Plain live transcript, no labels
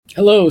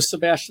Hello,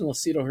 Sebastian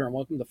Lacido here, and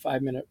welcome to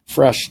 5 Minute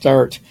Fresh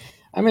Start.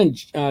 I'm in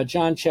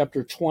John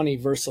chapter 20,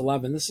 verse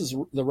 11. This is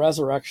the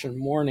resurrection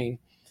morning.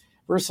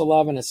 Verse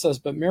 11, it says,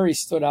 "But Mary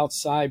stood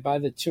outside by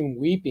the tomb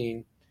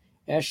weeping.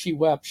 As she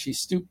wept, she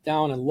stooped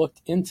down and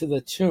looked into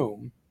the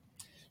tomb.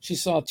 She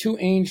saw two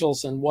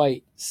angels in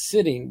white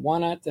sitting,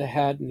 one at the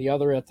head and the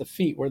other at the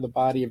feet, where the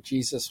body of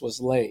Jesus was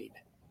laid.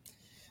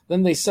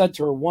 Then they said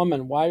to her,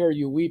 'Woman, why are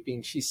you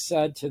weeping?' She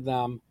said to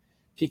them,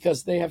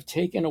 'Because they have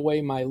taken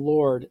away my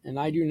Lord, and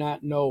I do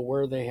not know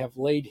where they have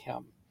laid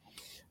him.'"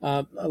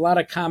 A lot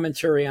of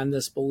commentary on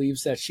this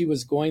believes that she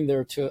was going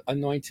there to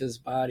anoint his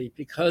body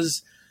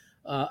because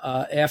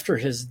after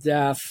his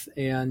death,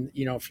 and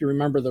if you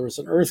remember, there was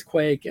an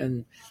earthquake,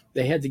 and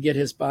they had to get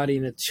his body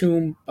in a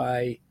tomb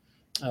by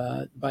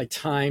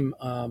time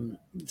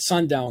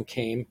sundown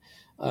came.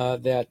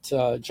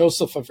 That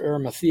Joseph of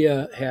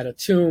Arimathea had a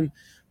tomb.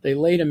 They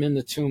laid him in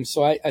the tomb.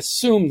 So I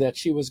assume that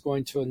she was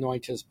going to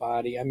anoint his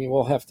body. I mean,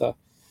 we'll have to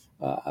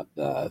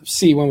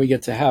see when we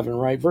get to heaven,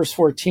 right? Verse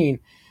 14.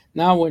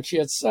 Now, when she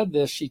had said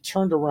this, she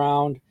turned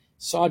around,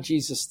 saw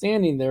Jesus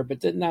standing there,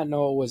 but did not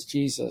know it was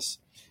Jesus.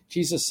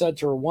 Jesus said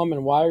to her,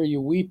 "Woman, why are you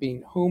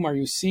weeping? Whom are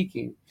you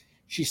seeking?"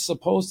 She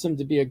supposed him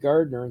to be a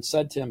gardener and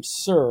said to him,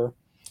 "Sir,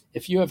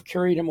 if you have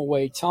carried him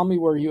away, tell me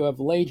where you have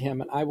laid him,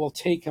 and I will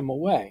take him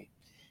away."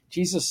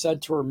 Jesus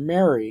said to her,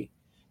 "Mary."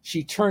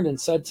 She turned and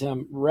said to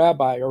him,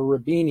 "Rabbi," or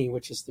Rabbini,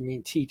 which is to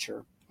mean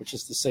teacher, which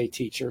is to say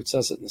teacher. It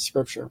says it in the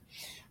scripture.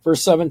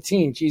 Verse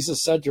 17,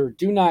 Jesus said to her,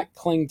 "Do not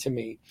cling to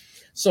me."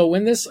 So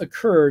when this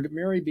occurred,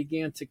 Mary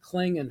began to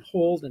cling and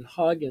hold and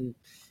hug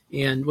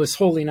and was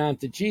holding on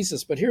to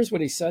Jesus. But here's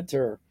what he said to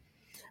her: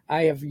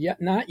 "I have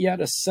not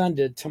yet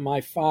ascended to my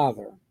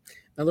Father."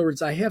 In other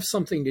words, I have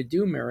something to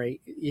do,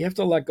 Mary. You have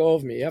to let go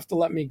of me. You have to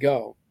let me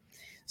go.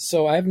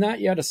 "So I have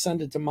not yet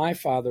ascended to my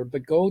Father,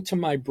 but go to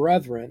my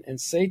brethren and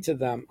say to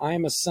them, I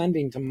am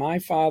ascending to my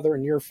Father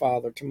and your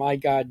Father, to my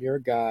God and your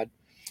God."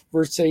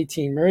 Verse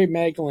 18, Mary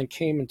Magdalene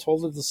came and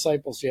told the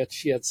disciples that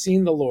she had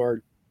seen the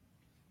Lord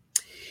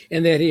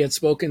and that he had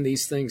spoken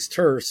these things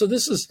to her. So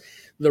this is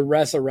the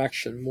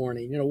resurrection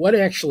morning. What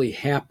actually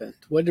happened?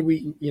 What did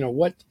we,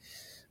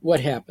 what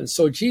happened?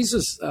 So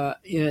Jesus,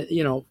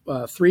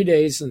 3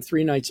 days and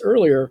 3 nights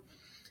earlier,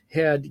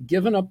 had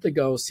given up the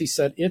ghost. He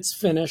said, "It's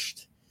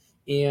finished."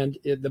 And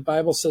the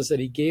Bible says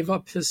that he gave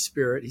up his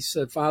spirit. He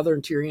said, "Father,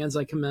 into your hands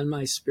I commend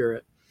my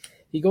spirit."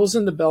 He goes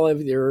in the belly of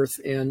the earth,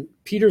 and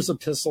Peter's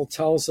epistle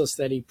tells us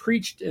that he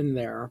preached in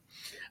there.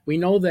 We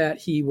know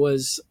that he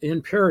was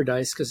in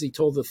paradise because he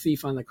told the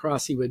thief on the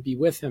cross he would be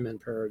with him in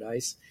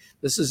paradise.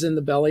 This is in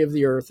the belly of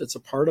the earth. It's a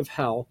part of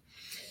hell.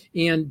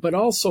 But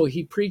also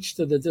he preached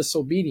to the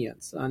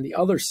disobedience on the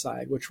other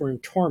side, which were in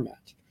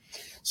torment.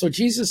 So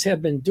Jesus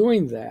had been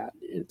doing that.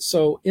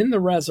 So in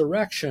the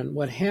resurrection,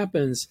 what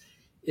happens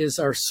is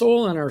our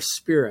soul and our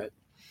spirit.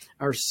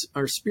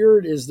 Our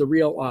spirit is the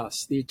real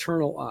us, the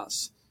eternal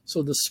us.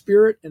 So the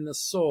spirit and the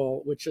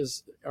soul, which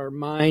is our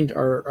mind,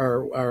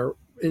 our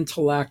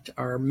intellect,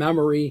 our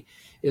memory,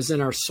 is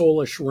in our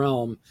soulish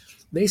realm.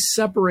 They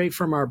separate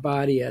from our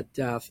body at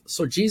death.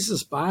 So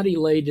Jesus' body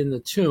laid in the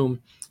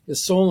tomb,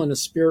 his soul and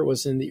his spirit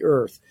was in the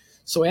earth.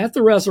 So at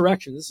the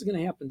resurrection, this is going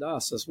to happen to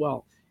us as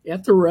well.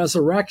 At the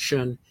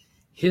resurrection,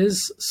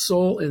 his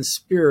soul and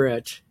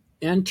spirit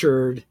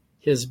entered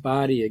his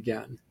body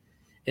again,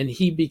 and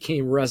he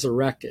became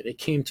resurrected. It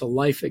came to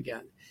life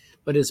again.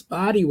 But his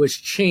body was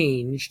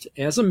changed.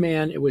 As a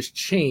man, it was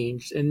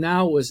changed, and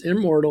now it was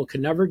immortal,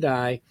 could never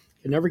die,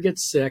 could never get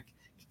sick,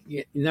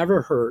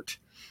 never hurt,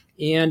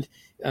 and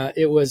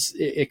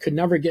it could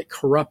never get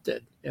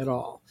corrupted at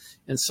all.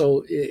 And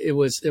so it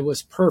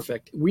was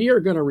perfect. We are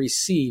going to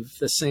receive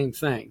the same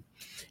thing.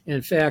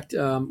 In fact,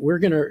 we're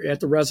going to, at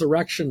the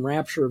resurrection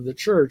rapture of the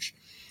church,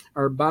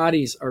 our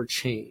bodies are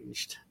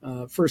changed.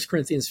 1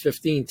 Corinthians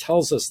 15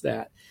 tells us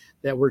that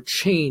we're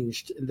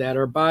changed, that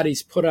our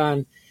bodies put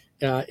on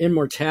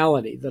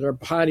immortality, that our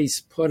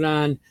bodies put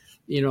on,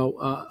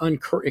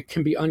 it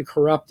can be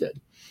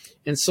uncorrupted.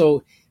 And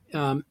so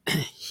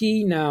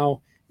he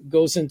now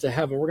goes into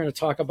heaven. We're going to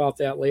talk about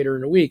that later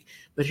in the week.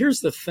 But here's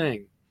the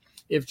thing.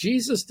 If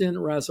Jesus didn't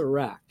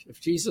resurrect, if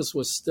Jesus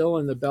was still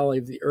in the belly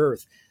of the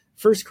earth,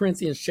 1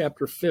 Corinthians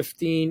chapter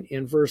 15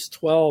 and verse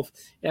 12,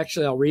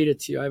 actually, I'll read it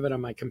to you. I have it on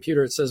my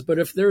computer. It says, "But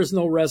if there is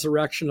no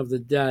resurrection of the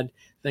dead,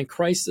 then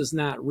Christ is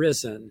not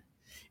risen.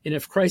 And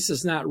if Christ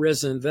is not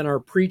risen, then our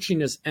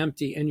preaching is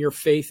empty and your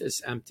faith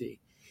is empty.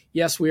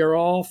 Yes, we are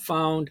all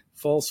found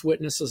false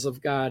witnesses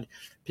of God,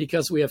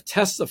 because we have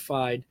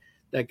testified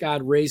that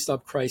God raised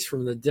up Christ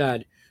from the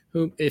dead,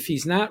 whom if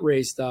he's not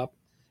raised up,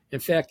 in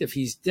fact, if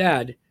he's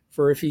dead,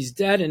 for if he's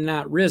dead and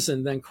not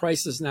risen, then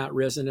Christ is not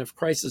risen. If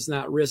Christ is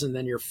not risen,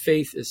 then your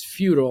faith is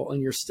futile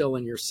and you're still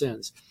in your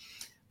sins."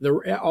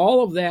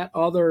 All of that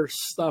other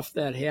stuff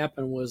that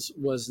happened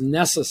was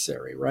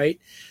necessary, right?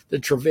 The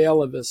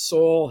travail of his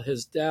soul,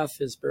 his death,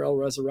 his burial,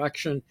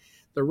 resurrection.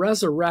 The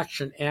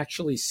resurrection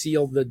actually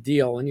sealed the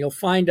deal. And you'll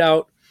find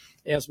out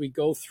as we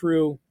go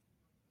through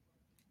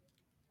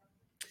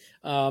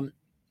the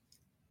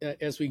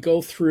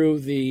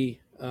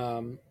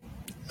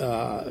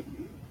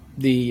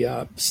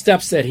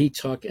steps that he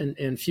took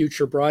in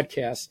future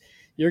broadcasts,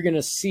 you're going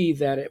to see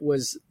that it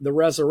was the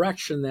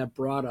resurrection that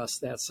brought us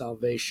that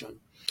salvation.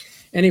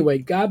 Anyway,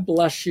 God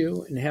bless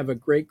you and have a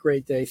great,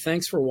 great day.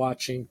 Thanks for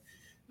watching,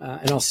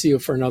 and I'll see you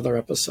for another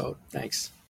episode. Thanks.